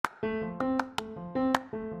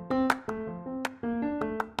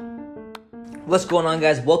What's going on,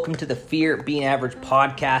 guys? Welcome to the Fear Being Average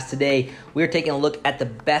podcast. Today, we're taking a look at the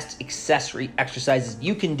best accessory exercises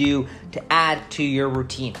you can do to add to your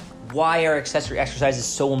routine. Why are accessory exercises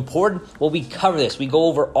so important? Well, we cover this. We go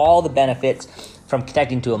over all the benefits from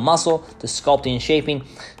connecting to a muscle, to sculpting and shaping,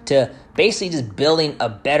 to basically just building a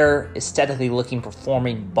better, aesthetically looking,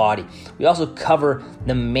 performing body. We also cover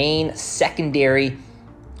the main secondary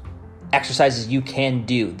exercises you can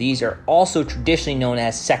do. These are also traditionally known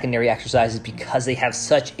as secondary exercises because they have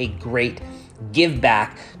such a great give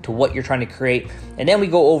back to what you're trying to create. And then we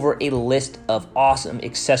go over a list of awesome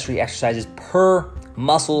accessory exercises per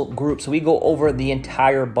muscle group. So we go over the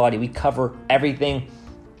entire body. We cover everything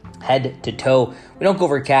head to toe. We don't go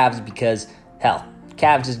over calves because, hell,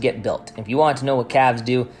 calves just get built. If you want to know what calves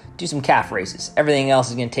do some calf raises. Everything else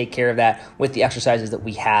is going to take care of that with the exercises that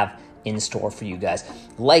we have in store for you guys.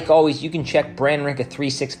 Like always, you can check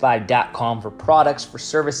brandrinka365.com for products, for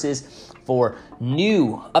services, for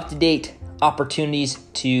new up-to-date opportunities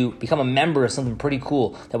to become a member of something pretty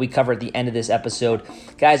cool that we cover at the end of this episode.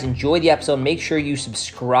 Guys, enjoy the episode. Make sure you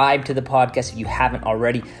subscribe to the podcast if you haven't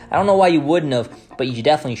already. I don't know why you wouldn't have, but you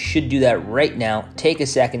definitely should do that right now. Take a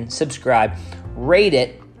second, subscribe, rate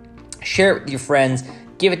it, share it with your friends,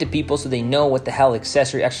 give it to people so they know what the hell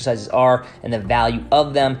accessory exercises are and the value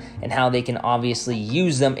of them and how they can obviously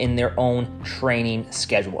use them in their own training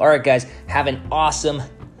schedule. All right, guys, have an awesome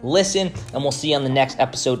listen, and we'll see you on the next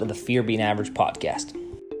episode of the Fear Being Average podcast.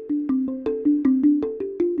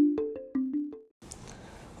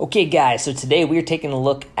 Okay, guys, so today we are taking a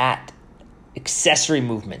look at accessory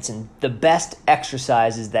movements and the best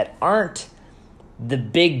exercises that aren't the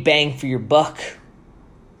big bang for your buck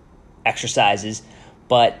exercises,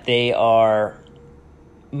 but they are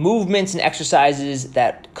movements and exercises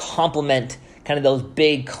that complement kind of those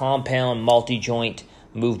big compound multi-joint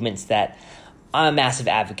movements that I'm a massive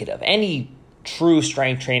advocate of. Any true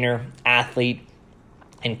strength trainer, athlete,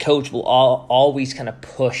 and coach will always kind of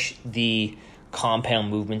push the compound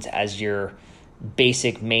movements as your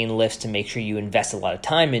basic main lifts to make sure you invest a lot of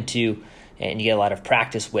time into and you get a lot of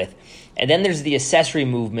practice with. And then there's the accessory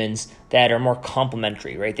movements that are more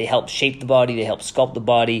complementary, right? They help shape the body, they help sculpt the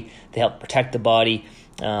body, they help protect the body.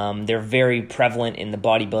 They're very prevalent in the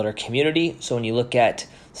bodybuilder community. So when you look at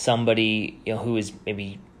somebody who is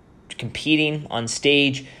maybe competing on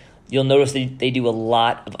stage, you'll notice they do a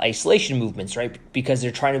lot of isolation movements, right? Because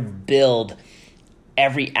they're trying to build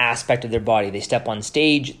every aspect of their body. They step on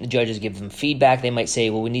stage, the judges give them feedback. They might say,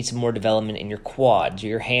 well, we need some more development in your quads or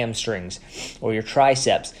your hamstrings or your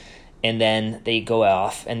triceps. And then they go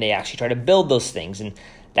off and they actually try to build those things. And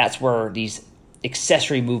that's where these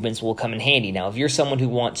accessory movements will come in handy. Now, if you're someone who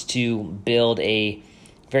wants to build a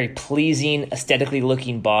very pleasing, aesthetically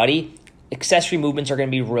looking body, accessory movements are going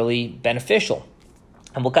to be really beneficial.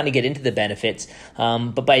 And we'll kind of get into the benefits.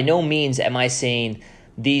 But by no means am I saying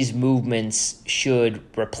these movements should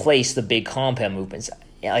replace the big compound movements.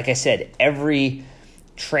 Like I said, every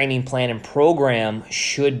training plan and program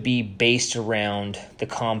should be based around the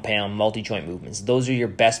compound multi-joint movements. Those are your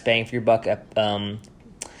best bang for your buck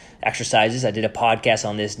exercises. I did a podcast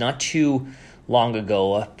on this not too long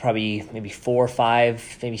ago, probably maybe 4 or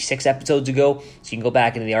 5, maybe 6 episodes ago. So you can go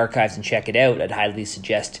back into the archives and check it out. I'd highly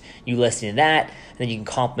suggest you listening to that, and then you can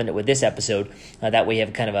complement it with this episode. That way you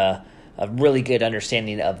have kind of a really good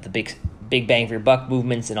understanding of the big bang for your buck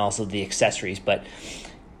movements and also the accessories. But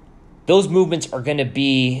those movements are going to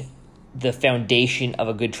be the foundation of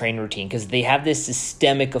a good training routine because they have this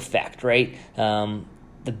systemic effect, right?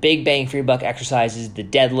 The big bang for your buck exercises, the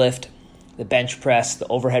deadlift, the bench press, the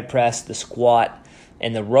overhead press, the squat,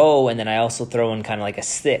 and the row. And then I also throw in kind of like a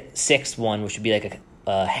sixth one, which would be like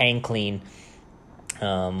a hang clean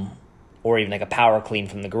or even like a power clean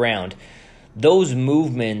from the ground. Those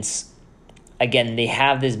movements, again, they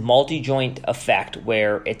have this multi-joint effect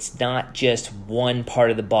where it's not just one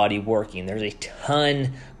part of the body working. There's a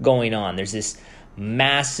ton going on. There's this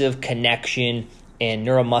massive connection and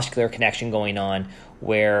neuromuscular connection going on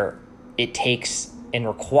where it takes and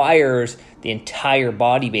requires the entire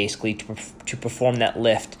body basically to perform that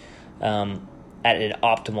lift at an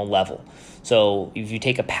optimal level. So if you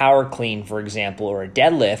take a power clean, for example, or a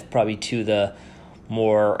deadlift, probably to the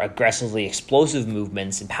more aggressively explosive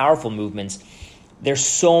movements and powerful movements, there's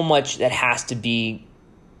so much that has to be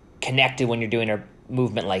connected when you're doing a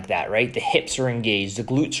movement like that, right? The hips are engaged, the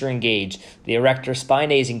glutes are engaged, the erector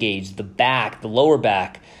spinae is engaged, the back, the lower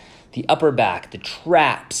back, the upper back, the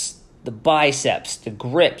traps, the biceps, the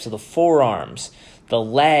grips of the forearms, the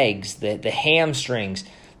legs, the hamstrings.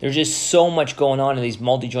 There's just so much going on in these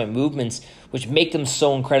multi-joint movements, which make them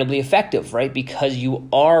so incredibly effective, right? Because you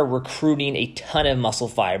are recruiting a ton of muscle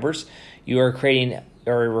fibers. You are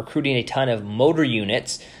recruiting a ton of motor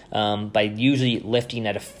units by usually lifting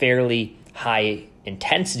at a fairly high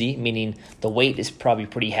intensity, meaning the weight is probably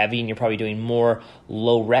pretty heavy and you're probably doing more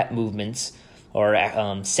low rep movements or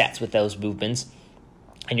sets with those movements.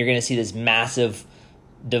 And you're going to see this massive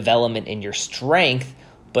development in your strength,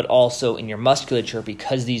 but also in your musculature,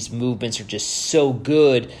 because these movements are just so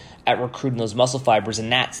good at recruiting those muscle fibers.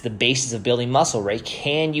 And that's the basis of building muscle, right?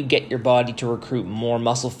 Can you get your body to recruit more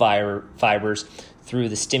muscle fibers through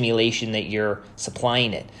the stimulation that you're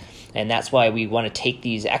supplying it? And that's why we want to take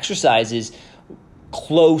these exercises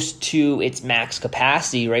close to its max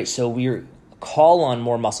capacity, right? So we call on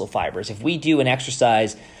more muscle fibers. If we do an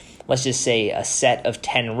exercise, let's just say a set of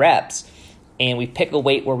 10 reps, and we pick a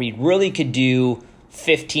weight where we really could do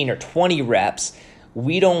 15 or 20 reps,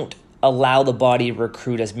 we don't allow the body to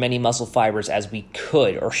recruit as many muscle fibers as we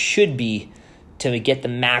could or should be to get the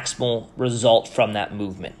maximal result from that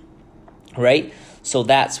movement, right? So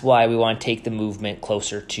that's why we want to take the movement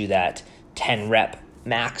closer to that 10 rep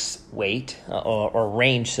max weight or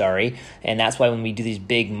range, and that's why when we do these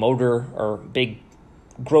big motor or big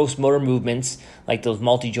gross motor movements, like those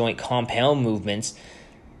multi-joint compound movements,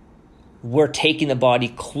 we're taking the body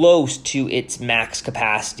close to its max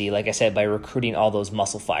capacity, like I said, by recruiting all those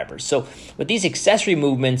muscle fibers. So with these accessory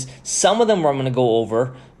movements, some of them I'm going to go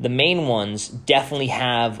over. The main ones definitely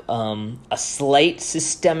have a slight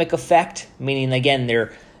systemic effect, meaning, again,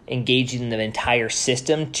 they're engaging the entire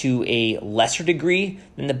system to a lesser degree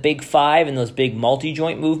than the big five and those big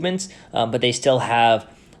multi-joint movements, but they still have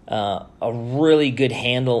a really good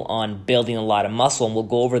handle on building a lot of muscle, and we'll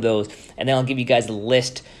go over those, and then I'll give you guys a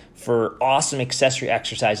list for awesome accessory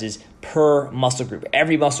exercises per muscle group.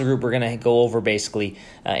 Every muscle group we're going to go over basically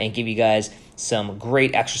and give you guys some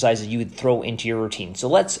great exercises you would throw into your routine. So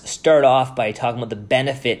let's start off by talking about the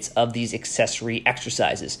benefits of these accessory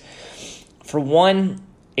exercises. For one,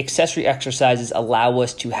 accessory exercises allow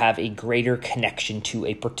us to have a greater connection to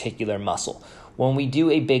a particular muscle. When we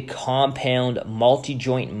do a big compound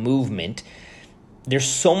multi-joint movement, there's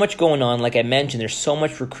so much going on. Like I mentioned, there's so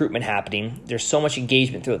much recruitment happening. There's so much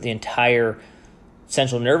engagement throughout the entire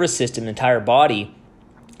central nervous system, the entire body,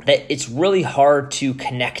 that it's really hard to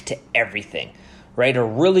connect to everything, right? A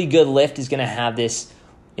really good lift is going to have this,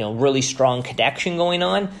 really strong connection going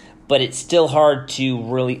on, but it's still hard to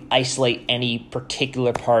really isolate any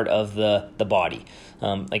particular part of the body.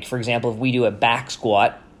 Like, for example, if we do a back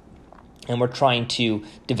squat and we're trying to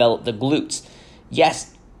develop the glutes,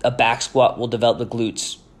 yes, a back squat will develop the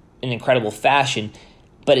glutes in incredible fashion,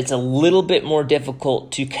 but it's a little bit more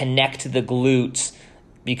difficult to connect to the glutes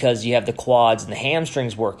because you have the quads and the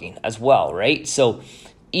hamstrings working as well, right? So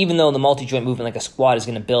even though the multi-joint movement like a squat is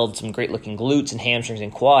going to build some great looking glutes and hamstrings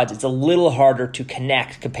and quads, it's a little harder to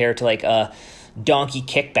connect compared to like a donkey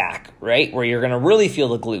kickback, right? Where you're going to really feel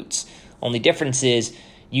the glutes. Only difference is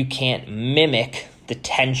you can't mimic the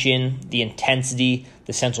tension, the intensity,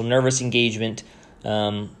 the central nervous engagement,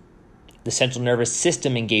 the central nervous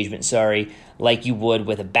system engagement, like you would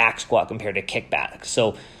with a back squat compared to kickback.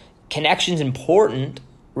 So connection's important,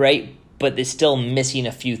 right? But it's still missing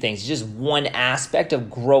a few things. It's just one aspect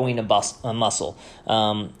of growing a muscle.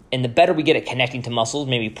 And the better we get at connecting to muscles,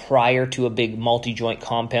 maybe prior to a big multi-joint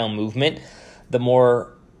compound movement, the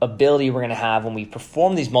more ability we're going to have when we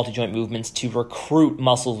perform these multi-joint movements to recruit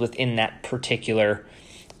muscles within that particular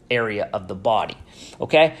area of the body,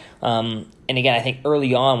 okay? And again, I think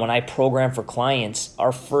early on when I program for clients,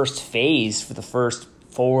 our first phase for the first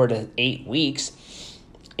 4 to 8 weeks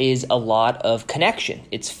is a lot of connection.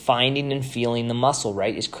 It's finding and feeling the muscle,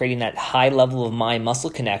 right? It's creating that high level of mind-muscle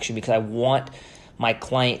connection because I want my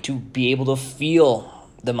client to be able to feel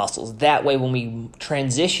the muscles. That way, when we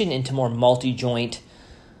transition into more multi-joint,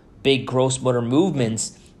 big gross motor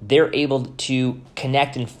movements, they're able to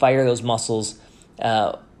connect and fire those muscles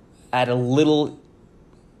at a little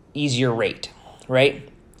easier rate, right?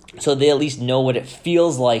 So they at least know what it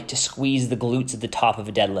feels like to squeeze the glutes at the top of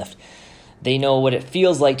a deadlift. They know what it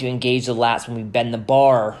feels like to engage the lats when we bend the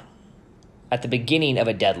bar at the beginning of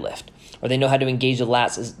a deadlift. Or they know how to engage the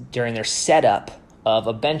lats during their setup of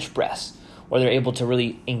a bench press. Or they're able to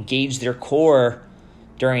really engage their core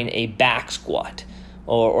during a back squat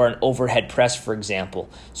or an overhead press, for example.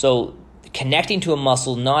 So connecting to a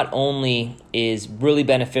muscle not only is really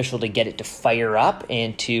beneficial to get it to fire up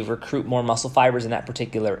and to recruit more muscle fibers in that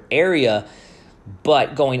particular area,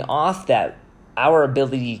 but going off that, our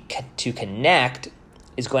ability to connect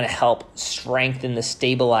is going to help strengthen the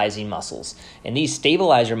stabilizing muscles. And these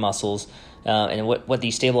stabilizer muscles And what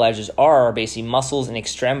these stabilizers are basically muscles and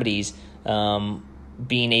extremities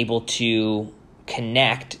being able to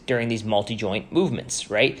connect during these multi-joint movements,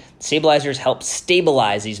 right? Stabilizers help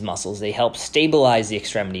stabilize these muscles. They help stabilize the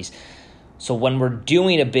extremities. So when we're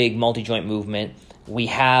doing a big multi-joint movement, we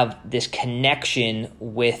have this connection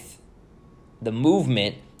with the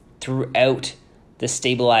movement throughout the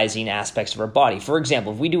stabilizing aspects of our body. For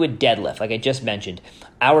example, if we do a deadlift, like I just mentioned,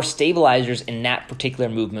 our stabilizers in that particular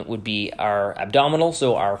movement would be our abdominal,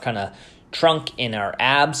 so our kind of trunk in our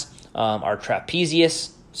abs, our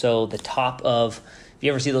trapezius, so the top of, if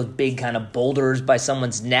you ever see those big kind of boulders by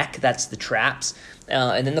someone's neck, that's the traps,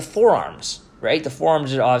 and then the forearms, right? The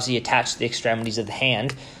forearms are obviously attached to the extremities of the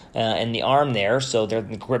hand and the arm there, so they're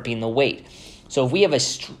gripping the weight. So if we have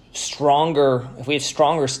stronger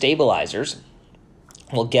stabilizers,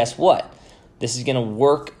 well, guess what? This is going to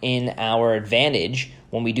work in our advantage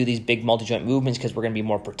when we do these big multi-joint movements because we're going to be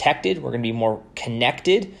more protected, we're going to be more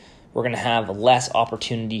connected, we're going to have less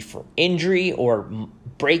opportunity for injury or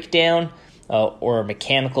breakdown or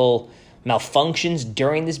mechanical malfunctions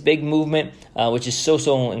during this big movement, which is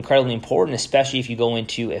so incredibly important, especially if you go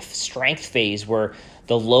into a strength phase where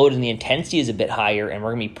the load and the intensity is a bit higher and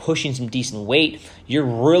we're going to be pushing some decent weight. You're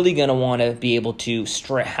really going to want to be able to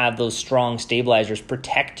have those strong stabilizers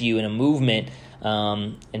protect you in a movement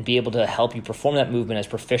and be able to help you perform that movement as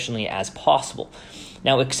proficiently as possible.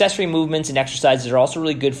 Now, accessory movements and exercises are also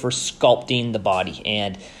really good for sculpting the body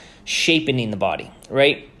and shaping the body,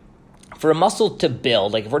 right? For a muscle to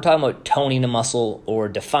build, like if we're talking about toning a muscle or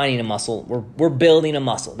defining a muscle, we're building a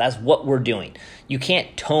muscle. That's what we're doing. You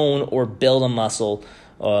can't tone or build a muscle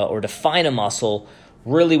or define a muscle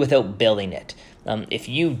really without building it. If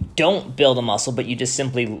you don't build a muscle, but you just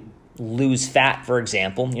simply lose fat, for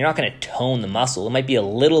example, you're not going to tone the muscle. It might be a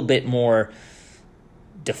little bit more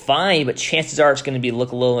defined, but chances are it's going to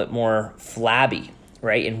look a little bit more flabby,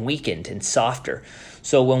 right, and weakened and softer.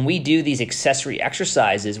 So when we do these accessory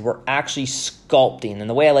exercises, we're actually sculpting. And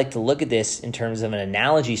the way I like to look at this in terms of an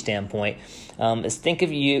analogy standpoint is think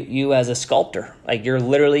of you as a sculptor. Like you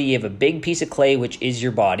have a big piece of clay, which is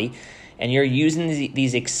your body, and you're using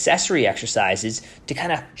these accessory exercises to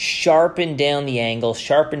kind of sharpen down the angles,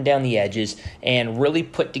 sharpen down the edges, and really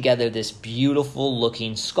put together this beautiful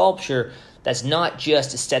looking sculpture that's not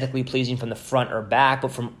just aesthetically pleasing from the front or back,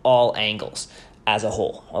 but from all angles as a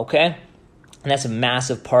whole, okay? And that's a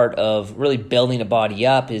massive part of really building a body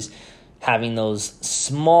up, is having those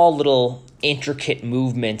small little intricate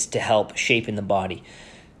movements to help shaping the body.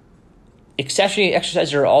 Accessory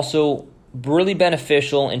exercises are also really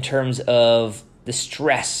beneficial in terms of the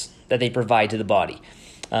stress that they provide to the body.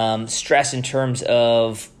 Stress in terms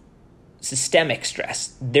of systemic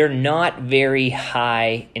stress. They're not very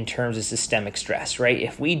high in terms of systemic stress, right?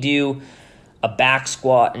 If we do a back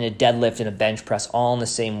squat and a deadlift and a bench press all in the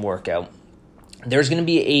same workout, there's going to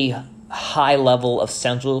be a high level of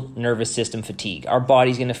central nervous system fatigue. Our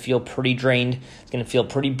body's going to feel pretty drained. It's going to feel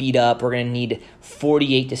pretty beat up. We're going to need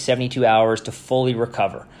 48 to 72 hours to fully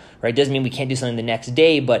recover, right? Doesn't mean we can't do something the next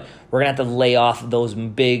day, but we're going to have to lay off those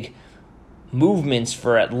big movements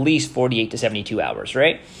for at least 48 to 72 hours,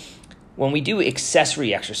 right? When we do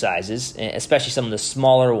accessory exercises, especially some of the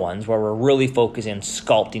smaller ones where we're really focusing on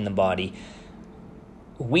sculpting the body,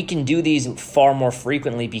 we can do these far more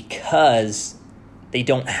frequently because they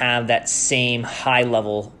don't have that same high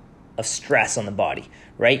level of stress on the body,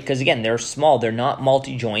 right? Because again, they're small, they're not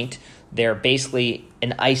multi-joint, they're basically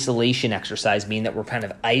an isolation exercise, meaning that we're kind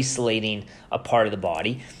of isolating a part of the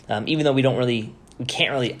body. Even though we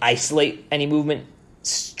can't really isolate any movement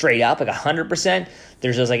straight up, like 100%,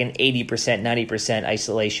 there's just like an 80%, 90%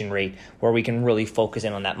 isolation rate where we can really focus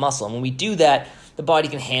in on that muscle. And when we do that, the body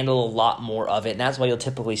can handle a lot more of it. And that's why you'll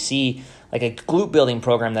typically see like a glute building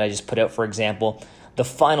program that I just put out, for example, the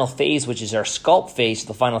final phase, which is our sculpt phase,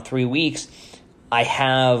 the final 3 weeks, I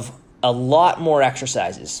have a lot more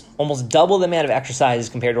exercises, almost double the amount of exercises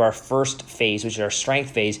compared to our first phase, which is our strength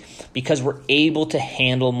phase, because we're able to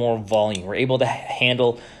handle more volume. We're able to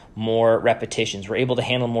handle more repetitions. We're able to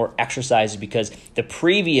handle more exercises because the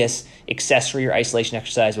previous accessory or isolation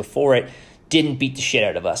exercise before it didn't beat the shit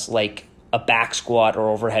out of us like a back squat or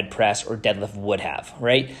overhead press or deadlift would have,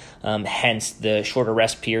 right? Hence the shorter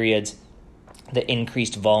rest periods, the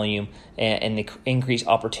increased volume, and the increased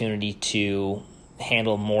opportunity to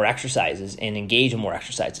handle more exercises and engage in more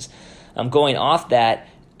exercises. Going off that,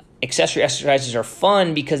 accessory exercises are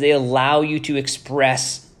fun because they allow you to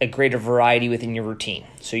express a greater variety within your routine.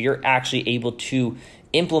 So you're actually able to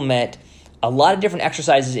implement a lot of different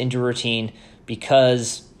exercises into your routine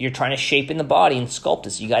because you're trying to shape in the body and sculpt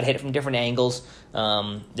it. So you got to hit it from different angles.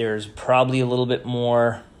 There's probably a little bit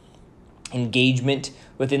more engagement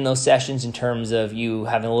within those sessions in terms of you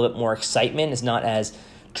having a little bit more excitement. It's not as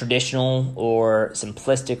traditional or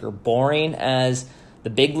simplistic or boring as the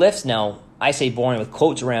big lifts. Now, I say boring with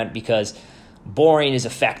quotes around it because boring is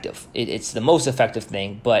effective. It's the most effective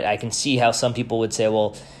thing, but I can see how some people would say,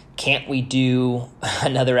 well, can't we do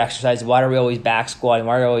another exercise? Why are we always back squatting?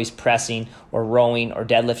 Why are we always pressing or rowing or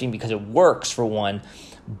deadlifting? Because it works for one,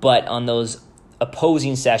 but on those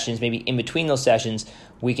opposing sessions, maybe in between those sessions,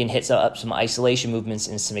 we can hit up some isolation movements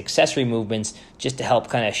and some accessory movements just to help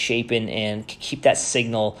kind of shape and keep that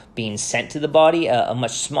signal being sent to the body, a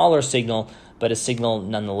much smaller signal, but a signal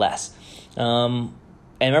nonetheless.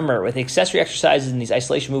 And remember, with accessory exercises and these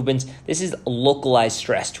isolation movements, this is localized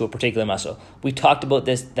stress to a particular muscle. We talked about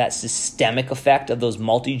that systemic effect of those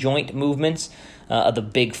multi-joint movements, of the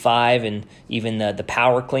big five and even the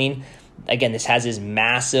power clean. Again, this has this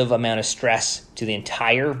massive amount of stress to the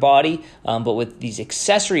entire body, but with these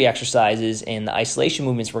accessory exercises and the isolation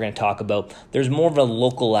movements we're going to talk about, there's more of a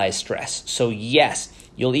localized stress. So yes,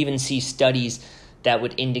 you'll even see studies that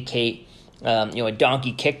would indicate a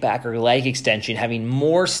donkey kickback or leg extension having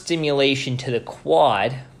more stimulation to the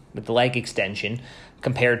quad with the leg extension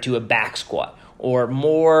compared to a back squat, or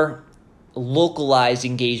more localized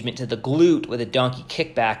engagement to the glute with a donkey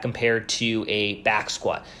kickback compared to a back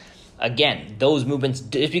squat. Again, those movements,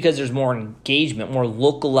 just because there's more engagement, more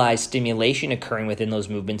localized stimulation occurring within those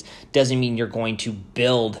movements, doesn't mean you're going to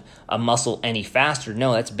build a muscle any faster.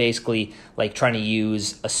 No, that's basically like trying to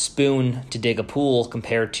use a spoon to dig a pool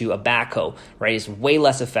compared to a backhoe, right? It's way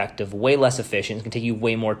less effective, way less efficient. It's going to take you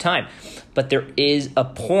way more time. But there is a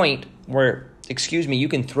point where, you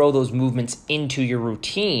can throw those movements into your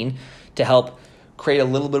routine to help create a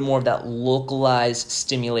little bit more of that localized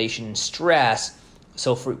stimulation and stress.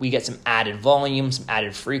 So we get some added volume, some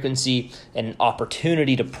added frequency, and an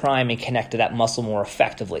opportunity to prime and connect to that muscle more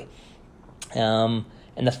effectively. And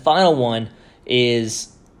the final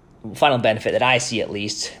benefit that I see at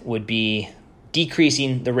least would be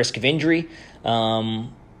decreasing the risk of injury.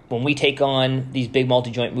 When we take on these big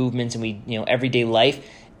multi-joint movements and everyday life,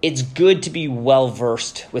 it's good to be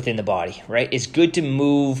well-versed within the body, right? It's good to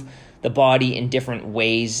move the body in different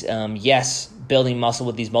ways. Yes, building muscle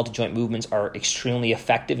with these multi-joint movements are extremely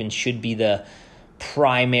effective and should be the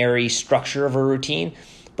primary structure of a routine.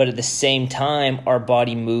 But at the same time, our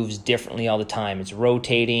body moves differently all the time. It's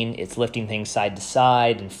rotating, it's lifting things side to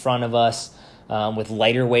side in front of us. With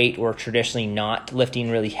lighter weight, we're traditionally not lifting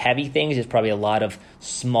really heavy things. It's probably a lot of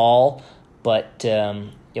small but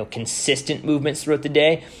consistent movements throughout the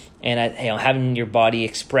day. And having your body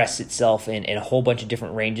express itself in a whole bunch of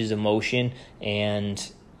different ranges of motion and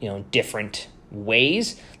different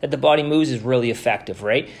ways that the body moves is really effective,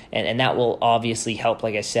 right? And that will obviously help,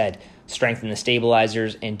 like I said, strengthen the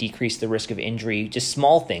stabilizers and decrease the risk of injury. Just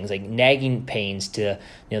small things like nagging pains to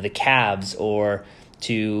the calves or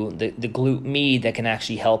to the glute med that can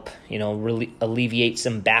actually help really alleviate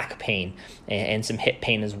some back pain and some hip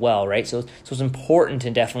pain as well, right? So it's important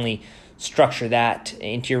to definitely structure that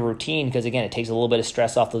into your routine because, again, it takes a little bit of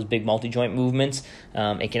stress off those big multi-joint movements.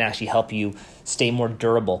 It can actually help you stay more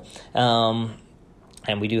durable.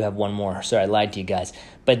 And we do have one more. Sorry, I lied to you guys.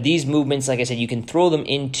 But these movements, like I said, you can throw them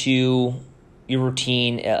into your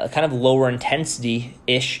routine, kind of lower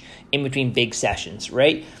intensity-ish in between big sessions,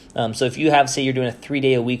 right? So if you have, say, you're doing a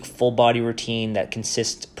 3-day-a-week full-body routine that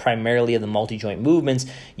consists primarily of the multi-joint movements,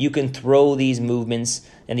 you can throw these movements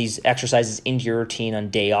and these exercises into your routine on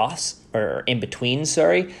day offs or in between,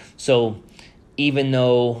 So even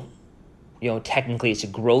though, technically it's a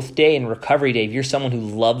growth day and recovery day, if you're someone who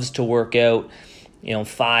loves to work out,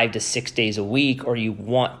 5 to 6 days a week, or you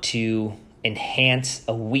want to enhance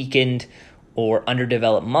a weakened or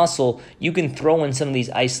underdeveloped muscle, you can throw in some of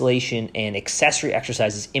these isolation and accessory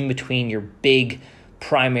exercises in between your big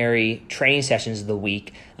primary training sessions of the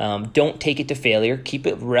week. Don't take it to failure. Keep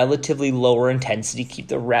it relatively lower intensity. Keep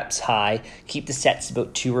the reps high. Keep the sets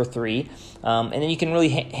about 2 or 3. And then you can really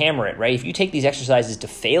hammer it, right? If you take these exercises to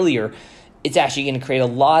failure, it's actually going to create a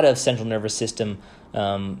lot of central nervous system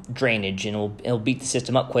drainage, and it'll beat the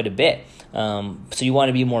system up quite a bit. So you want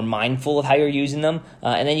to be more mindful of how you're using them,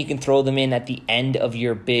 and then you can throw them in at the end of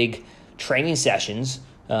your big training sessions,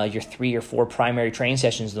 your 3 or 4 primary training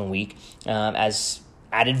sessions in the week, as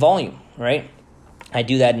added volume, right? I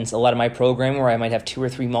do that in a lot of my programming where I might have 2 or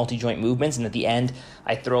 3 multi-joint movements, and at the end,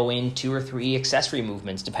 I throw in 2 or 3 accessory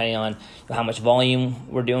movements, depending on how much volume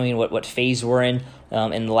we're doing, what phase we're in,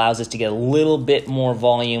 and allows us to get a little bit more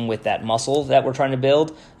volume with that muscle that we're trying to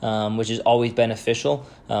build, which is always beneficial.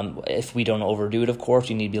 If we don't overdo it, of course,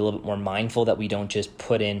 we need to be a little bit more mindful that we don't just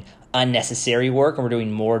put in unnecessary work and we're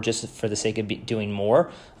doing more just for the sake of doing more.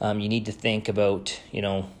 You need to think about,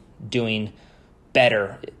 doing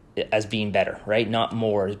better as being better, right? Not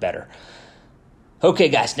more is better. Okay,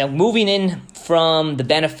 guys, now moving on from the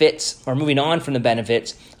benefits, we're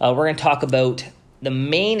going to talk about the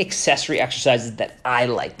main accessory exercises that I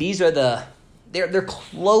like. These are they're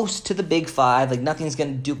close to the big 5. Like nothing's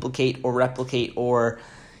going to duplicate or replicate or,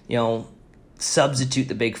 substitute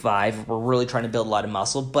the big 5. We're really trying to build a lot of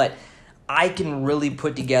muscle, but I can really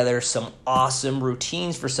put together some awesome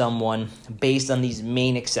routines for someone based on these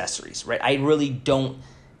main accessories, right? I really don't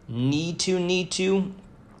need to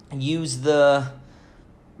use the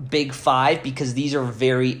big 5 because these are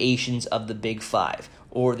variations of the big 5,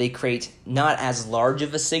 or they create not as large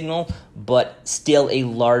of a signal, but still a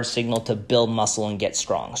large signal to build muscle and get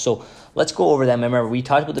strong. So let's go over them. Remember, we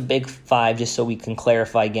talked about the big 5 just so we can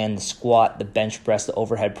clarify again: the squat, the bench press, the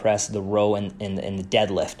overhead press, the row, and the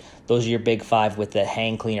deadlift. Those are your big 5, with the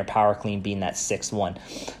hang clean or power clean being that 6th one.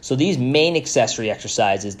 So these main accessory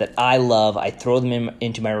exercises that I love, I throw them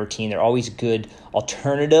into my routine. They're always good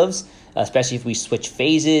alternatives, especially if we switch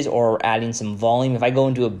phases or adding some volume. If I go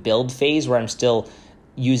into a build phase where I'm still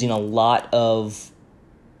using a lot of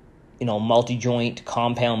multi-joint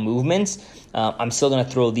compound movements, I'm still going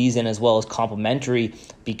to throw these in as well as complementary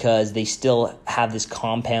because they still have this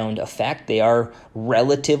compound effect. They are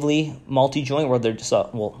relatively multi-joint, where they're just,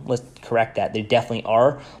 let's correct that. They definitely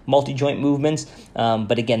are multi-joint movements,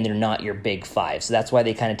 but again, they're not your big 5. So that's why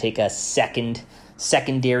they kind of take a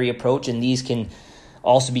secondary approach, and these can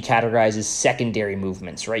also be categorized as secondary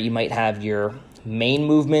movements, right? You might have your main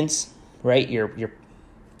movements, right? Your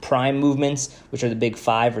prime movements, which are the big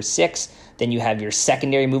 5 or 6. Then you have your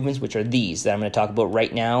secondary movements, which are these that I'm going to talk about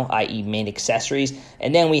right now, i.e. main accessories.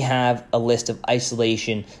 And then we have a list of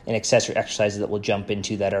isolation and accessory exercises that we'll jump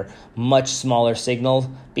into that are much smaller signal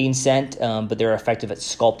being sent, but they're effective at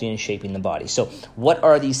sculpting and shaping the body. So what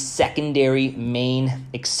are these secondary main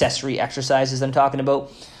accessory exercises I'm talking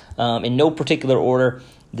about? In no particular order: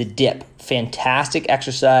 the dip, fantastic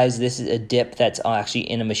exercise. This is a dip that's actually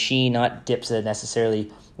in a machine, not dips that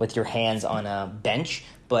necessarily with your hands on a bench,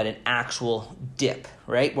 but an actual dip,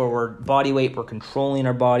 right? Where we're body weight, we're controlling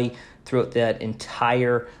our body throughout that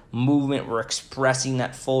entire movement. We're expressing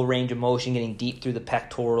that full range of motion, getting deep through the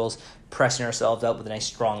pectorals, pressing ourselves out with a nice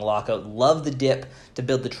strong lockout. Love the dip to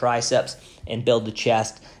build the triceps and build the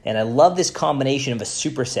chest. And I love this combination of a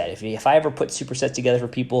superset. If I ever put supersets together for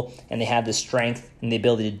people and they have the strength and the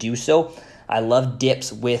ability to do so, I love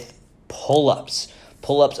dips with pull-ups.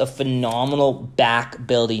 Pull-ups, a phenomenal back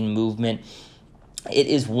building movement. It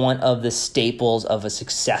is one of the staples of a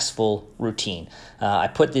successful routine. I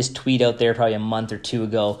put this tweet out there probably a month or 2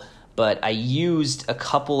 ago, but I used a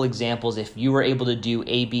couple examples. If you were able to do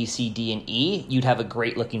A, B, C, D, and E, you'd have a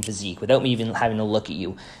great looking physique without me even having to look at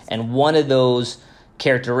you. And one of those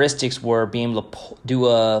characteristics were being able to do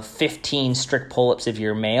a 15 strict pull-ups if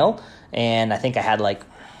you're male, and I think I had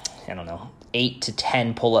 8 to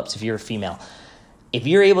 10 pull-ups if you're a female. If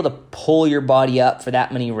you're able to pull your body up for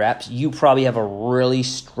that many reps, you probably have a really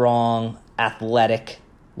strong,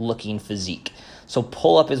 athletic-looking physique. So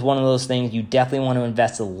pull-up is one of those things you definitely want to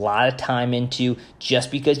invest a lot of time into. Just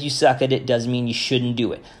because you suck at it doesn't mean you shouldn't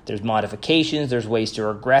do it. There's modifications, there's ways to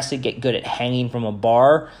regress it. Get good at hanging from a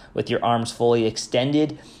bar with your arms fully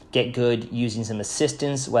extended. Get good using some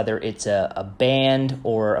assistance, whether it's a band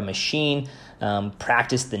or a machine.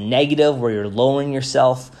 Practice the negative, where you're lowering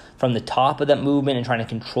yourself from the top of that movement and trying to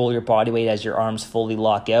control your body weight as your arms fully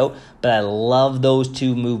lock out. But I love those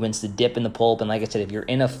 2 movements, the dip and the pull-up. And like I said, if you're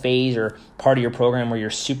in a phase or part of your program where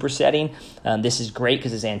you're supersetting, this is great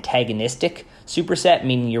because it's antagonistic superset,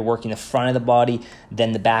 meaning you're working the front of the body,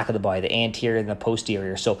 then the back of the body, the anterior and the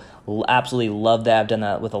posterior. So absolutely love that. I've done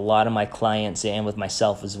that with a lot of my clients and with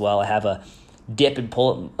myself as well. I have a dip and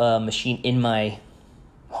pull-up machine in my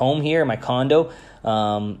home here, my condo.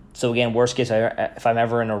 So again, worst case, if I'm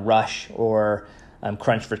ever in a rush or I'm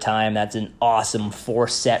crunched for time, that's an awesome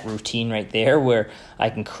 4-set routine right there where I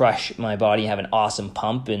can crush my body, have an awesome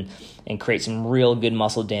pump, and create some real good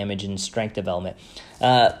muscle damage and strength development.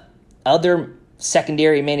 Other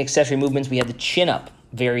secondary main accessory movements, we have the chin-up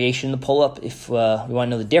variation, the pull-up. If we want to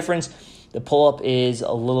know the difference, The pull-up is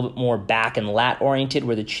a little bit more back and lat oriented,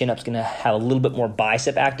 where the chin-up's going to have a little bit more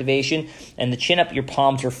bicep activation. And the chin-up, your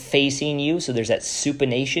palms are facing you, so there's that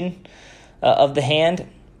supination of the hand.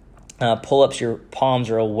 Pull-ups, your palms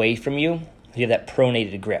are away from you. You have that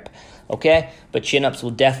pronated grip, okay? But chin-ups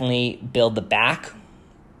will definitely build the back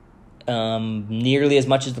nearly as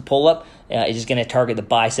much as the pull-up. It's just going to target the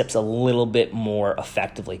biceps a little bit more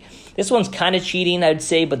effectively. This one's kind of cheating, I'd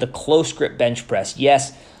say, but the close grip bench press.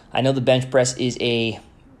 Yes, I know the bench press is a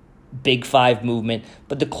big five movement,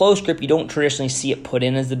 but the close grip, you don't traditionally see it put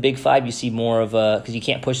in as the big five. You see more of a, because you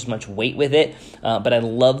can't push as much weight with it, but I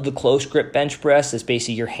love the close grip bench press. It's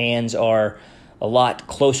basically your hands are a lot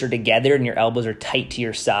closer together and your elbows are tight to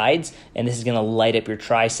your sides, and this is going to light up your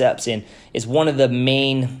triceps, and is one of the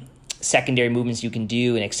main secondary movements you can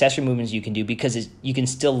do and accessory movements you can do, because you can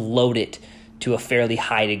still load it to a fairly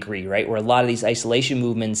high degree, right? Where a lot of these isolation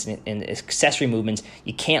movements and accessory movements,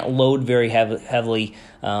 you can't load very heavily.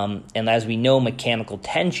 And as we know, mechanical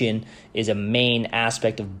tension is a main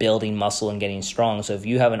aspect of building muscle and getting strong. So if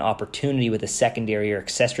you have an opportunity with a secondary or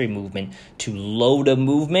accessory movement to load a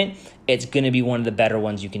movement, it's going to be one of the better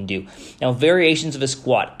ones you can do. Now, variations of a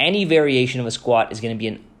squat. Any variation of a squat is going to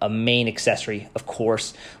be a main accessory, of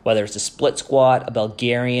course, whether it's a split squat, a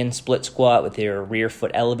Bulgarian split squat with your rear foot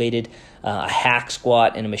elevated, a hack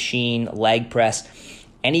squat in a machine, a leg press.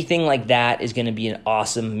 Anything like that is going to be an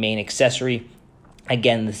awesome main accessory.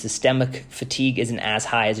 Again, the systemic fatigue isn't as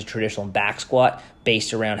high as a traditional back squat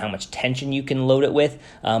based around how much tension you can load it with,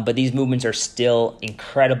 but these movements are still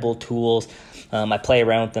incredible tools. I play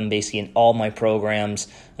around with them basically in all my programs,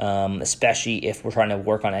 especially if we're trying to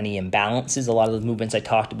work on any imbalances. A lot of the movements I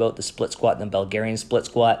talked about, the split squat and the Bulgarian split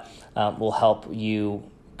squat, will help you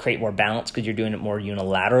create more balance because you're doing it more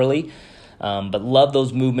unilaterally. But love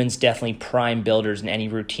those movements, definitely prime builders in any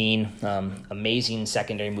routine. Amazing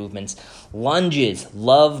secondary movements. Lunges,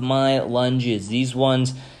 love my lunges. These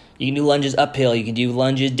ones, you can do lunges uphill, you can do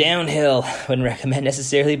lunges downhill. Wouldn't recommend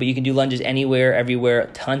necessarily, but you can do lunges anywhere, everywhere.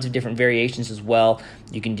 Tons of different variations as well.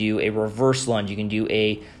 You can do a reverse lunge, you can do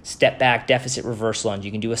a step back deficit reverse lunge,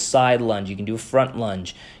 you can do a side lunge, you can do a front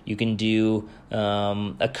lunge, you can do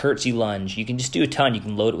a curtsy lunge. You can just do a ton. You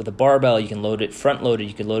can load it with a barbell, you can load it front loaded,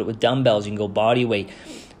 you can load it with dumbbells, you can go body weight.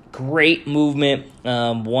 Great movement.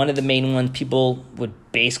 One of the main ones people would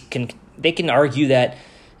they can argue that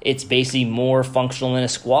it's basically more functional than a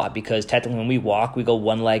squat, because technically when we walk, we go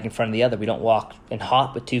one leg in front of the other. We don't walk and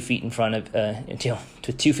hop with 2 feet in front of,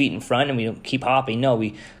 to 2 feet in front, and we don't keep hopping. No,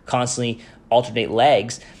 we constantly alternate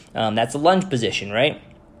legs. That's a lunge position, right?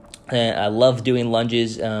 I love doing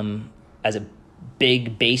lunges as a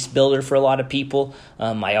big base builder for a lot of people.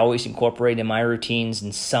 I always incorporate in my routines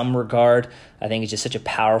in some regard. I think it's just such a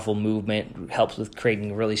powerful movement. It helps with creating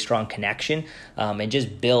a really strong connection, and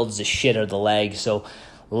just builds the shit out of the leg. So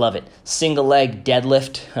love it. Single leg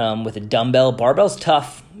deadlift with a dumbbell. Barbell's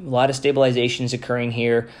tough. A lot of stabilization is occurring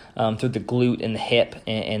here through the glute and the hip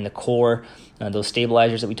and the core, those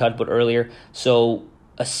stabilizers that we talked about earlier. So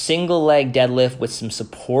a single leg deadlift with some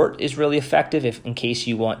support is really effective in case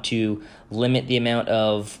you want to limit the amount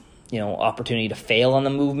of opportunity to fail on the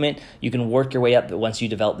movement. You can work your way up once you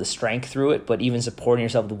develop the strength through it, but even supporting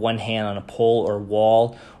yourself with one hand on a pole or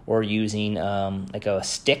wall, or using like a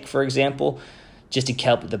stick, for example, just to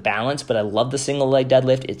help with the balance. But I love the single leg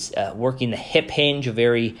deadlift. It's working the hip hinge, a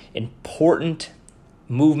very important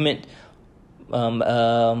movement.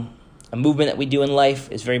 A movement that we do in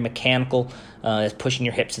life is very mechanical. It's pushing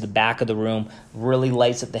your hips to the back of the room, really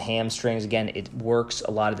lights up the hamstrings. Again, it works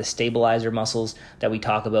a lot of the stabilizer muscles that we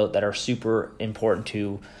talk about that are super important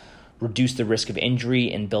to reduce the risk of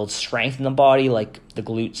injury and build strength in the body, like the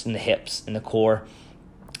glutes and the hips and the core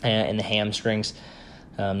and the hamstrings.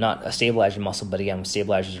 Not a stabilizer muscle, but again,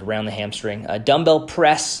 stabilizers around the hamstring. A dumbbell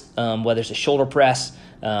press, whether it's a shoulder press,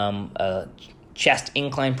 a chest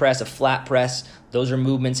incline press, a flat press, those are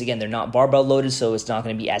movements. Again, they're not barbell loaded, so it's not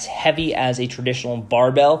going to be as heavy as a traditional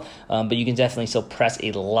barbell, but you can definitely still press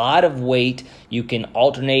a lot of weight. You can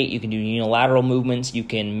alternate, you can do unilateral movements, you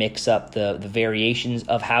can mix up the variations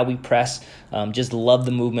of how we press. Just love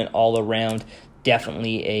the movement all around.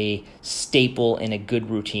 Definitely a staple in a good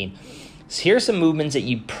routine. So here's some movements that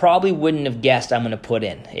you probably wouldn't have guessed I'm going to put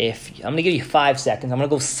in. I'm going to give you 5 seconds. I'm going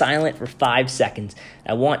to go silent for 5 seconds.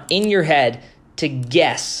 I want in your head to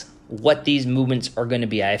guess what these movements are going to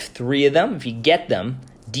be. I have 3 of them. If you get them,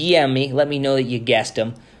 DM me. Let me know that you guessed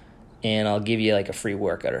them, and I'll give you like a free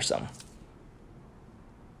workout or something.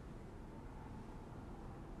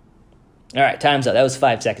 All right, time's up. That was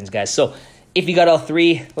 5 seconds, guys. So if you got all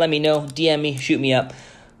 3, let me know. DM me, shoot me up.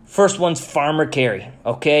 First one's farmer carry,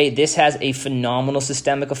 okay? This has a phenomenal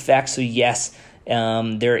systemic effect. So yes,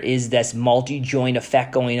 there is this multi-joint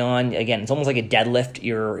effect going on. Again, it's almost like a deadlift.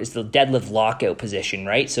 It's the deadlift lockout position,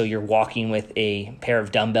 right? So you're walking with a pair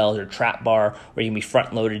of dumbbells or trap bar, or you can be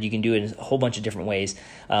front-loaded. You can do it in a whole bunch of different ways.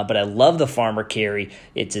 But I love the farmer carry.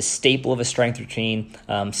 It's a staple of a strength routine,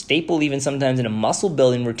 staple even sometimes in a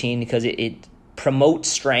muscle-building routine because it promotes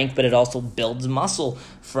strength, but it also builds muscle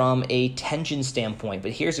from a tension standpoint. But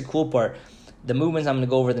here's the cool part. The movements I'm going to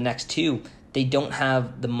go over the next two, they don't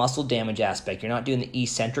have the muscle damage aspect. You're not doing the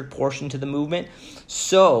eccentric portion to the movement.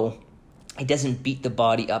 So it doesn't beat the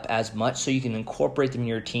body up as much, so you can incorporate them in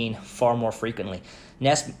your routine far more frequently.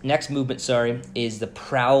 Next movement, is the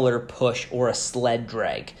prowler push or a sled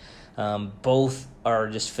drag. Both are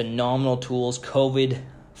just phenomenal tools. COVID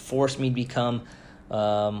forced me to become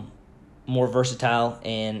more versatile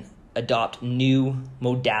and adopt new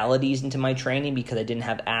modalities into my training because I didn't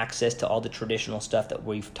have access to all the traditional stuff that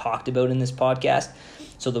we've talked about in this podcast.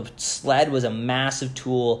 So the sled was a massive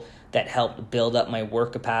tool that helped build up my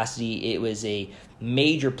work capacity. It was a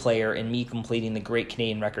major player in me completing the Great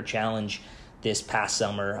Canadian Record Challenge this past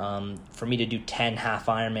summer. For me to do 10 half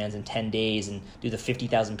Ironmans in 10 days and do the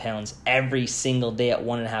 50,000 pounds every single day at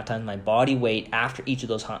 1.5 times my body weight after each of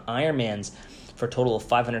those Ironmans for a total of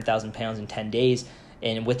 500,000 pounds in 10 days.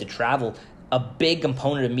 And with the travel, a big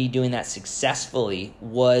component of me doing that successfully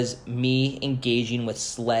was me engaging with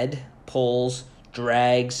sled pulls,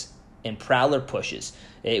 drags, and prowler pushes.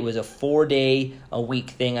 It was a 4-day-a-week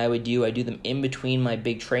thing I would do. I do them in between my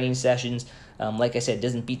big training sessions. Like I said, it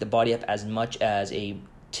doesn't beat the body up as much as a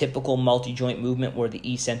typical multi-joint movement where the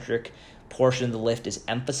eccentric portion of the lift is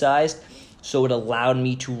emphasized. So it allowed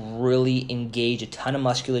me to really engage a ton of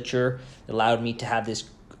musculature. It allowed me to have this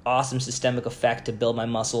awesome systemic effect to build my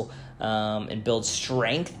muscle and build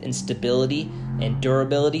strength and stability and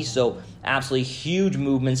durability. So absolutely huge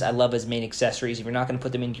movements I love as main accessories. If you're not going to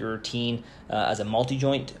put them into your routine as a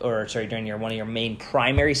multi-joint during one of your main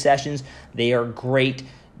primary sessions, they are great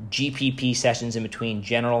GPP sessions in between,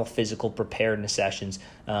 general physical preparedness sessions,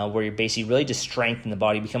 where you're basically really just strengthening the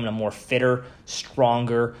body, becoming a more fitter,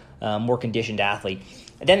 stronger, more conditioned athlete.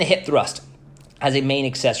 And then the hip thrust as a main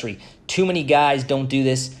accessory. Too many guys don't do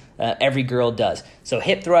this. Every girl does. So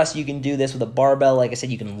hip thrust, you can do this with a barbell. Like I said,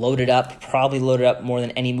 you can load it up, probably load it up more than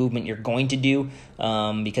any movement you're going to do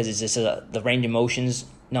because it's just the range of motion's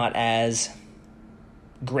not as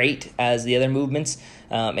great as the other movements.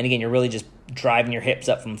 And again, you're really just driving your hips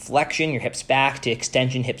up from flexion, your hips back to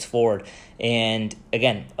extension, hips forward. And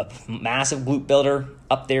again, a massive glute builder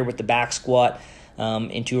up there with the back squat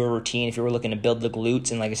into a routine if you were looking to build the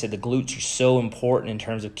glutes. And like I said, the glutes are so important in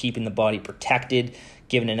terms of keeping the body protected,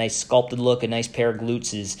 giving a nice sculpted look. A nice pair of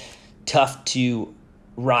glutes is tough to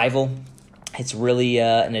rival. It's really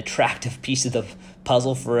an attractive piece of the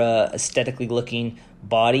puzzle for a aesthetically looking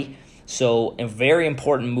body. So a very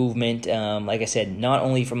important movement, like I said, not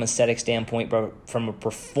only from an aesthetic standpoint, but from a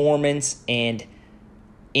performance and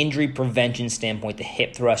injury prevention standpoint, the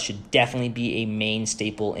hip thrust should definitely be a main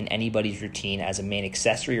staple in anybody's routine as a main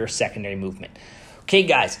accessory or secondary movement. Okay,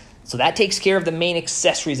 guys, so that takes care of the main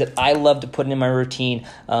accessories that I love to put in my routine.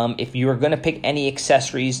 If you are going to pick any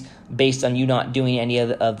accessories based on you not doing any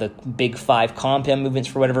of the big 5 compound movements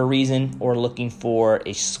for whatever reason or looking for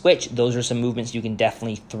a switch, those are some movements you can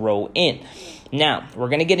definitely throw in. Now, we're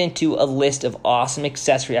going to get into a list of awesome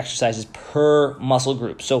accessory exercises per muscle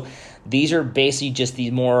group. So these are basically just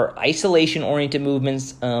these more isolation-oriented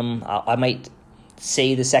movements. I might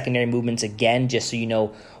say the secondary movements again just so you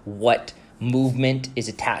know what movement is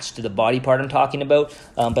attached to the body part I'm talking about,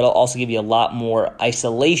 but I'll also give you a lot more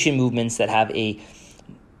isolation movements that have a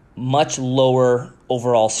much lower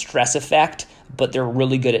overall stress effect, but they're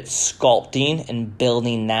really good at sculpting and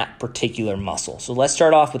building that particular muscle. So let's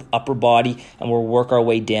start off with upper body and we'll work our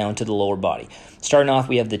way down to the lower body. Starting off,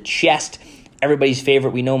 we have the chest. Everybody's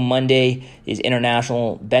favorite. We know Monday is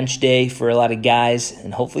International Bench Day for a lot of guys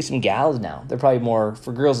and hopefully some gals now. They're probably more,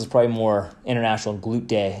 for girls, it's probably more International Glute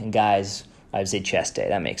Day, and guys, I would say chest day.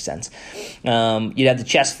 That makes sense. You'd have the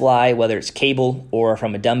chest fly, whether it's cable or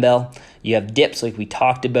from a dumbbell. You have dips like we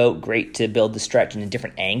talked about, great to build the stretch in a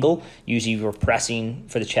different angle. Usually we're pressing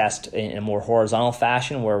for the chest in a more horizontal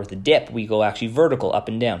fashion, where with the dip, we go actually vertical, up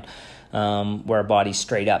and down, where our body's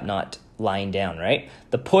straight up, not lying down, right?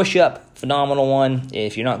 The push-up, phenomenal one.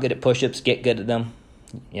 If you're not good at push-ups, get good at them.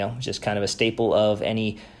 You know, it's just kind of a staple of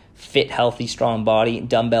any fit, healthy, strong body.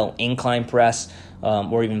 Dumbbell incline press,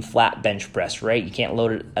 or even flat bench press, right? You can't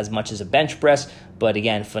load it as much as a bench press, but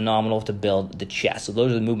again, phenomenal to build the chest. So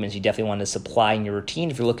those are the movements you definitely want to supply in your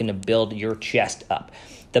routine if you're looking to build your chest up.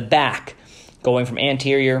 The back, Going from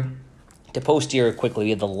anterior to posterior quickly, we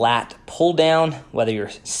have the lat pull down, whether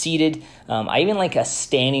you're seated. I even like a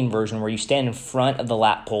standing version where you stand in front of the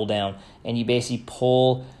lat pull down and you basically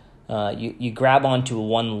pull, you grab onto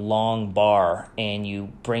one long bar and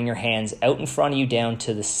you bring your hands out in front of you down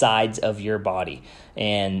to the sides of your body.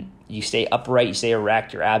 And you stay upright, you stay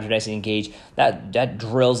erect, your abs are nice and engaged. That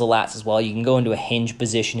drills the lats as well. You can go into a hinge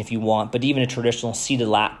position if you want, but even a traditional seated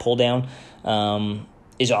lat pull down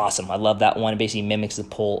is awesome. I love that one. It basically mimics the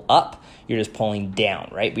pull up. You're just pulling down,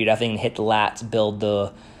 right? But you're definitely gonna hit the lats, build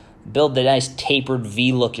the nice tapered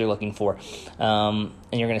V look you're looking for. And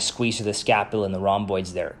you're gonna squeeze through the scapula and the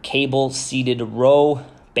rhomboids there. Cable seated row,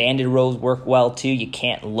 banded rows work well too. You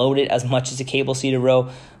can't load it as much as a cable seated row.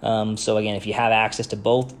 So again, if you have access to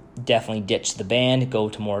both, definitely ditch the band, go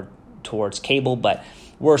to more towards cable. But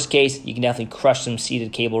worst case, you can definitely crush some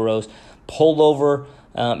seated cable rows. Pull over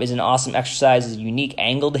is an awesome exercise. It's a unique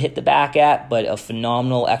angle to hit the back at, but a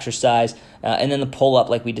phenomenal exercise. And then the pull up,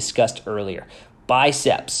 like we discussed earlier.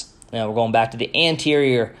 Biceps. Now we're going back to the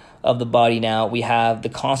anterior of the body now. We have the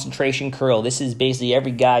concentration curl. This is basically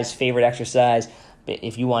every guy's favorite exercise.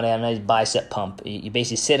 If you want to have a nice bicep pump, you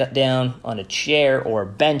basically sit down on a chair or a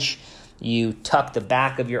bench. You tuck the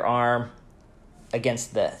back of your arm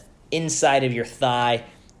against the inside of your thigh,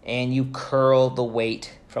 and you curl the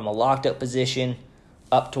weight from a locked up position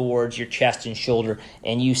up towards your chest and shoulder,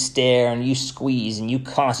 and you stare and you squeeze and you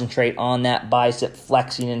concentrate on that bicep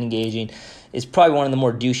flexing and engaging. It's probably one of the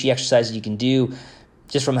more douchey exercises you can do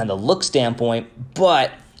just from the look standpoint,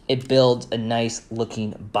 but it builds a nice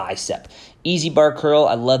looking bicep. Easy bar curl,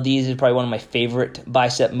 I love these. It's probably one of my favorite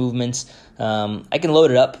bicep movements. I can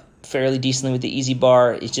load it up fairly decently with the easy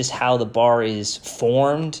bar. It's just how the bar is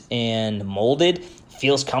formed and molded.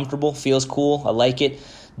 Feels comfortable, feels cool. I like it.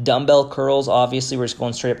 Dumbbell curls, obviously, we're just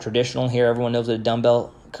going straight up traditional here. Everyone knows what a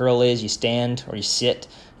dumbbell curl is. You stand or you sit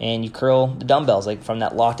and you curl the dumbbells, like from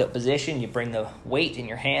that locked up position. You bring the weight in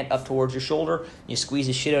your hand up towards your shoulder. You squeeze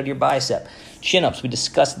the shit out of your bicep. Chin-ups, we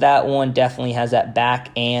discussed that one. Definitely has that back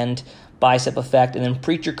and bicep effect. And then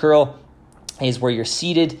preacher curl is where you're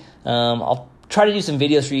seated. I'll try to do some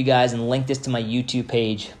videos for you guys and link this to my YouTube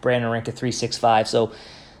page, Brandon Ranka 365. So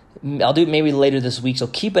I'll do it maybe later this week. So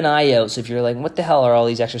keep an eye out. So if you're like, what the hell are all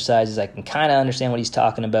these exercises? I can kind of understand what he's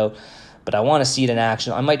talking about, but I want to see it in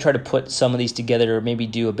action. I might try to put some of these together, or maybe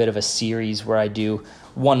do a bit of a series where I do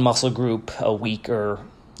one muscle group a week, or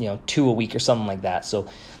 2 a week or something like that. So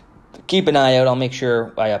keep an eye out. I'll make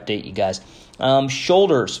sure I update you guys.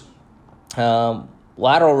 Shoulders,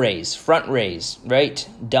 lateral raise, front raise, right?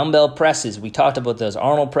 Dumbbell presses. We talked about those.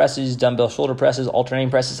 Arnold presses, dumbbell shoulder presses, alternating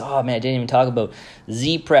presses. Oh man, I didn't even talk about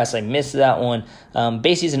Z press. I missed that one.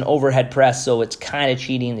 Basically, it's an overhead press, so it's kind of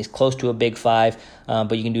cheating. It's close to a big five,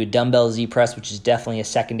 but you can do a dumbbell Z press, which is definitely a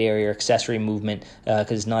secondary or accessory movement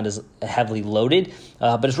because it's not as heavily loaded.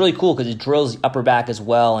 But it's really cool because it drills the upper back as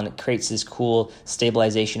well, and it creates this cool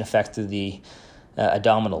stabilization effect through the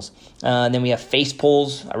abdominals. And then we have face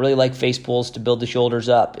pulls. I really like face pulls to build the shoulders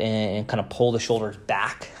up and kind of pull the shoulders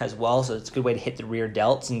back as well. So it's a good way to hit the rear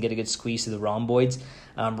delts and get a good squeeze through the rhomboids.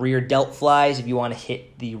 Rear delt flies, if you want to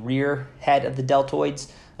hit the rear head of the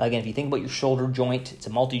deltoids. Again, if you think about your shoulder joint, it's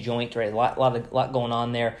a multi-joint, right? A lot going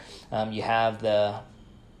on there. You have the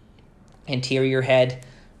anterior head,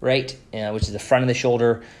 right, which is the front of the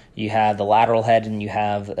shoulder. You have the lateral head, and you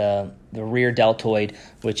have the rear deltoid,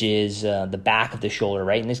 which is the back of the shoulder,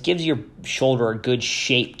 right? And this gives your shoulder a good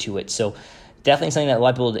shape to it. So definitely something that a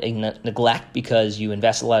lot of people neglect because you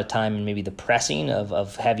invest a lot of time in maybe the pressing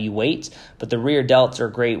of heavy weights. But the rear delts are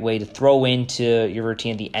a great way to throw into your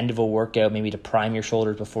routine at the end of a workout, maybe to prime your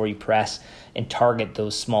shoulders before you press and target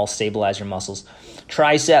those small stabilizer muscles.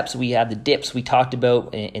 Triceps, we have the dips we talked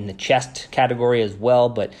about in the chest category as well,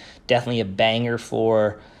 but definitely a banger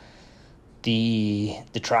for the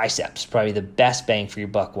triceps, probably the best bang for your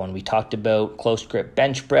buck one. We talked about close grip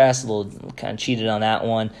bench press, a little kind of cheated on that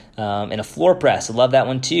one, and a floor press. I love that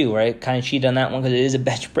one too, right? Kind of cheated on that one because it is a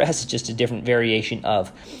bench press. It's just a different variation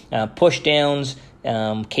of push downs,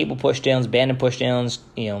 cable push downs, banded push downs,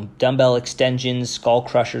 dumbbell extensions, skull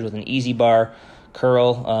crushers with an easy bar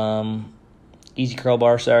curl, easy curl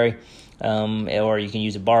bar, sorry. Or you can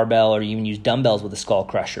use a barbell, or you can use dumbbells with a skull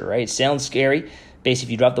crusher, right? It sounds scary. Basically,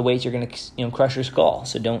 if you drop the weights, you're going to crush your skull.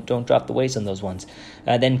 So don't drop the weights on those ones.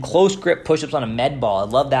 Then close grip push-ups on a med ball. I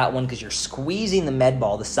love that one because you're squeezing the med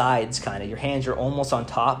ball, the sides kind of. Your hands are almost on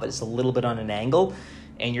top, but it's a little bit on an angle,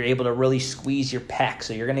 and you're able to really squeeze your pec.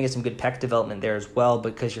 So you're going to get some good pec development there as well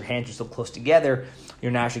because your hands are so close together.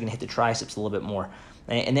 You're naturally going to hit the triceps a little bit more.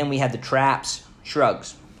 And then we have the traps,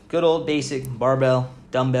 shrugs. Good old basic barbell,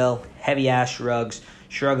 dumbbell, heavy ass shrugs.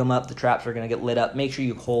 shrug them up. The traps are going to get lit up. Make sure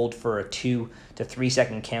you hold for a 2 to 3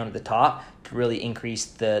 second count at the top to really increase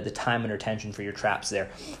the time and retention for your traps there.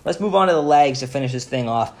 Let's move on to the legs to finish this thing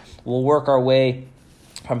off. We'll work our way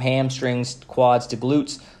from hamstrings, quads to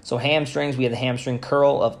glutes. So hamstrings, we have the hamstring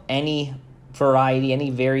curl of any variety, any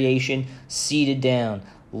variation, seated down,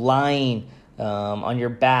 lying on your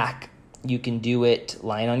back. You can do it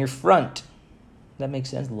lying on your front. That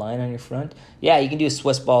makes sense. Lying on your front. Yeah, you can do a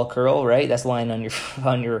Swiss ball curl, right? That's lying on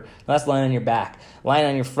your that's lying on your back. Lying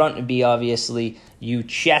on your front would be obviously you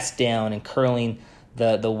chest down and curling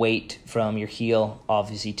the weight from your heel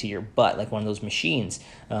obviously to your butt, like one of those machines.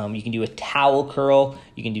 You can do a towel curl.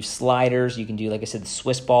 You can do sliders. You can do, like I said, the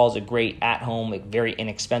Swiss ball is a great at-home, like very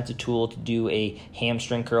inexpensive tool to do a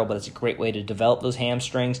hamstring curl, but it's a great way to develop those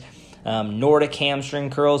hamstrings. Nordic hamstring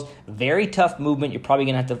curls, very tough movement. You're probably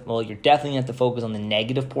going to have to, you're definitely going to have to focus on the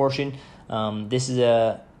negative portion. This is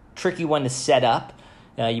a tricky one to set up.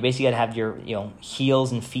 You basically got to have your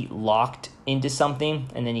heels and feet locked into something,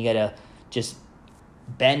 and then you got to just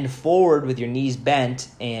bend forward with your knees bent,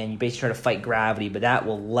 and you basically try to fight gravity, but that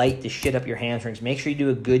will light the shit up your hamstrings. Make sure you do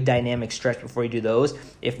a good dynamic stretch before you do those.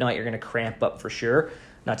 If not, you're going to cramp up for sure.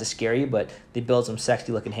 Not to scare you, but they build some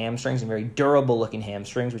sexy-looking hamstrings and very durable-looking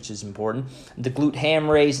hamstrings, which is important. The glute ham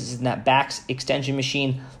raise, this is in that back extension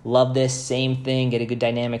machine. Love this. Same thing. Get a good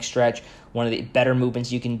dynamic stretch. One of the better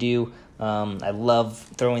movements you can do. I love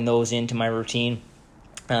throwing those into my routine.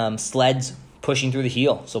 Sleds, pushing through the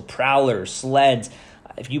heel. So prowlers, sleds.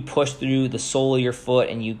 If you push through the sole of your foot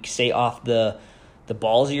and you stay off the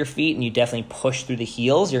balls of your feet and you definitely push through the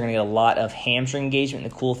heels, you're going to get a lot of hamstring engagement.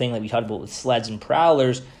 And the cool thing, like we talked about with sleds and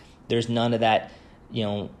prowlers, there's none of that,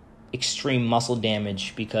 extreme muscle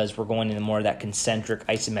damage because we're going into more of that concentric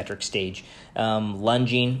isometric stage.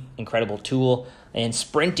 Lunging, incredible tool. And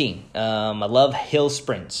sprinting. I love hill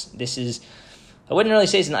sprints. I wouldn't really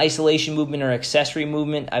say it's an isolation movement or accessory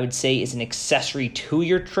movement. I would say it's an accessory to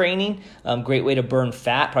your training. Great way to burn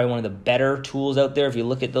fat. Probably one of the better tools out there. If you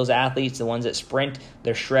look at those athletes, the ones that sprint,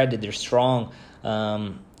 they're shredded, they're strong.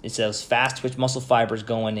 It's those fast twitch muscle fibers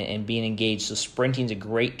going and being engaged. So sprinting is a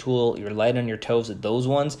great tool. You're light on your toes at those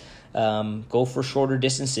ones. Go for shorter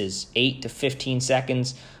distances, 8 to 15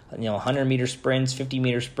 seconds. 100-meter sprints,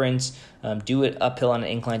 50-meter sprints. Do it uphill on an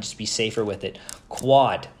incline. Just be safer with it.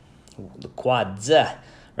 Quad. The quads,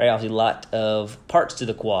 right? Obviously, a lot of parts to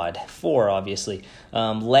the quad. 4, obviously.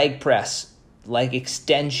 Leg press, leg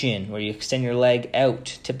extension, where you extend your leg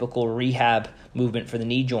out. Typical rehab movement for the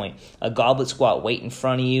knee joint. A goblet squat, weight in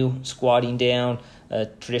front of you, squatting down.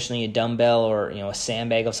 Traditionally, a dumbbell or a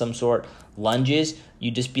sandbag of some sort. Lunges, you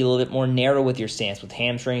just be a little bit more narrow with your stance. With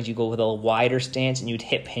hamstrings, you go with a wider stance and you'd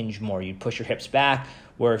hip hinge more. You'd push your hips back.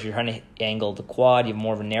 Where if you're trying to angle the quad, you have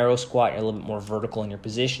more of a narrow squat, you're a little bit more vertical in your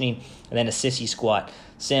positioning. And then a sissy squat.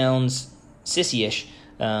 Sounds sissy-ish,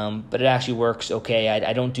 but it actually works okay.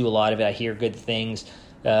 I don't do a lot of it. I hear good things.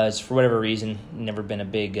 For whatever reason, never been a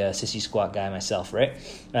big sissy squat guy myself, right?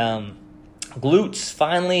 Glutes,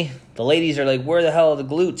 finally. The ladies are like, where the hell are the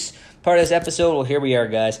glutes? Part of this episode, well, here we are,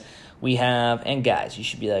 guys. We have, and guys, you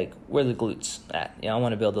should be like, where are the glutes at? I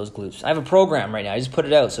want to build those glutes. I have a program right now. I just put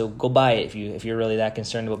it out, so go buy it if you're really that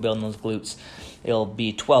concerned about building those glutes. It'll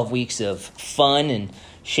be 12 weeks of fun and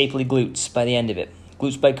shapely glutes by the end of it.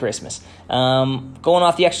 Glutes by Christmas. Going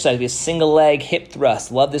off the exercise, we have single leg hip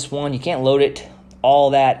thrust. Love this one. You can't load it all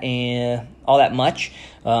that much,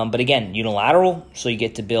 but again, unilateral, so you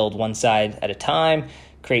get to build one side at a time.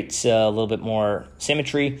 Creates a little bit more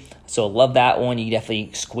symmetry. So love that one. You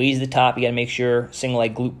definitely squeeze the top. You got to make sure single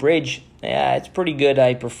leg glute bridge. Yeah, it's pretty good.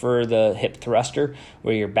 I prefer the hip thruster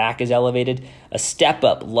where your back is elevated. A step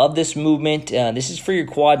up. Love this movement. This is for your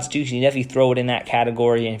quads too, so you definitely throw it in that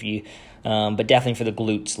category. And if you, but definitely for the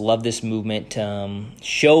glutes. Love this movement.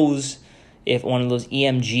 Shows if one of those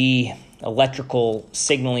EMG electrical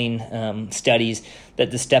signaling studies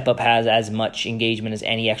that the step up has as much engagement as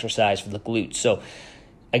any exercise for the glutes. So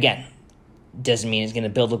again, doesn't mean it's going to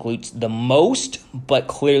build the glutes the most, but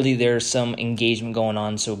clearly there's some engagement going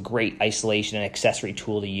on, so great isolation and accessory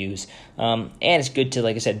tool to use. And it's good to,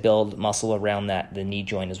 like I said, build muscle around the knee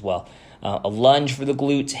joint as well. A lunge for the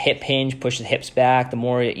glutes, hip hinge, push the hips back. The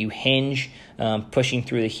more that you hinge, pushing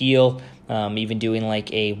through the heel, even doing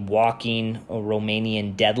like a walking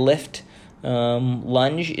Romanian deadlift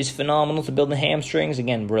lunge is phenomenal to build the hamstrings.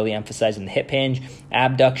 Again, really emphasizing the hip hinge.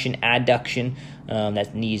 Abduction, adduction,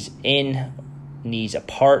 that's knees in, knees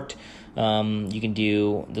apart. You can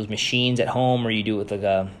do those machines at home, or you do it with like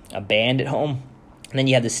a band at home. And then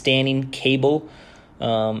you have the standing cable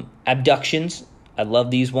abductions. I love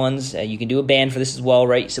these ones. You can do a band for this as well,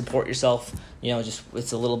 right? Support yourself. Just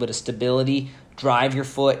it's a little bit of stability. drive your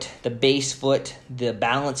foot, the base foot, the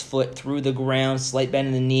balance foot through the ground, slight bend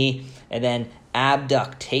in the knee, and then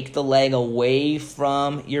abduct. Take the leg away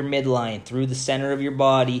from your midline through the center of your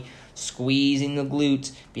body, squeezing the glutes.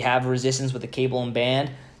 If you have resistance with the cable and band,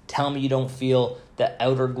 tell me you don't feel the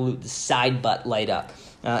outer glute, the side butt light up.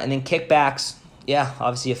 And then kickbacks, yeah,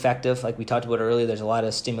 obviously effective. Like we talked about earlier, there's a lot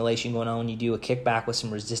of stimulation going on when you do a kickback with some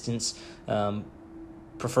resistance,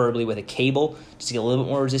 preferably with a cable, just to get a little bit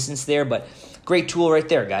more resistance there. But great tool right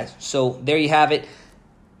there, guys. So there you have it.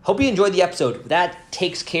 Hope you enjoyed the episode. That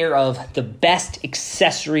takes care of the best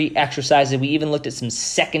accessory exercises. We even looked at some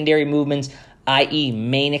secondary movements, i.e.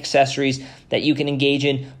 main accessories that you can engage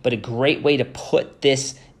in, but a great way to put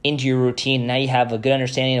this into your routine. Now you have a good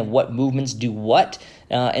understanding of what movements do what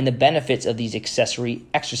and the benefits of these accessory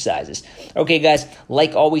exercises. Okay, guys,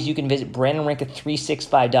 like always, you can visit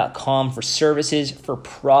BrandonRinka365.com for services, for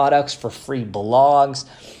products, for free blogs,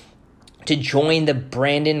 to join the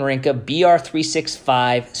Brandon Rinka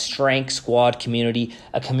BR365 Strength Squad community,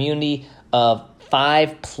 a community of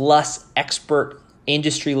 5+ expert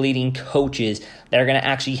industry-leading coaches that are going to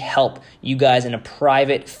actually help you guys in a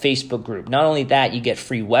private Facebook group. Not only that, you get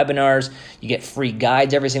free webinars, you get free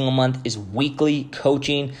guides every single month, is weekly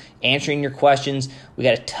coaching, answering your questions. We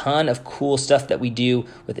got a ton of cool stuff that we do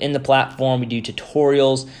within the platform. We do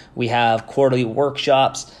tutorials, we have quarterly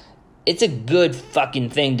workshops. It's a good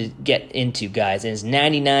fucking thing to get into, guys. And it's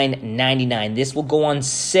 $99.99. This will go on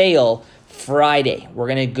sale Friday. We're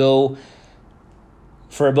going to go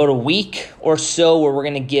for about a week or so where we're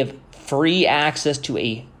going to give free access to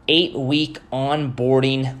a 8-week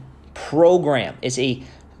onboarding program. It's a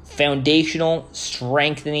foundational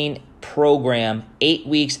strengthening program, 8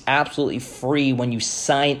 weeks absolutely free when you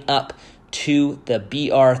sign up to the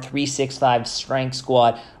BR365 Strength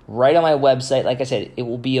Squad right on my website. Like I said, it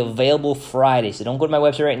will be available Friday, so don't go to my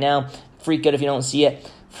website right now. Freak out if you don't see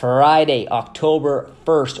it. Friday, October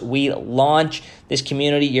 1st, we launch this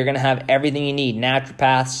community. You're going to have everything you need.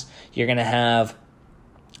 Naturopaths, you're going to have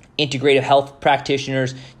integrative health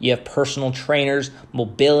practitioners, you have personal trainers,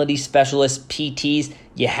 mobility specialists, PTs.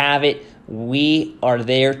 You have it. We are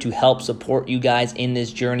there to help support you guys in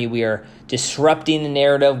this journey. We are disrupting the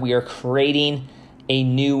narrative. We are creating a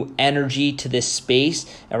new energy to this space,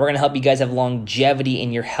 and we're going to help you guys have longevity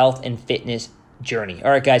in your health and fitness journey.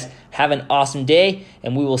 All right, guys, have an awesome day,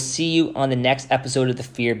 and we will see you on the next episode of the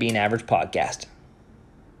Fear Being Average podcast.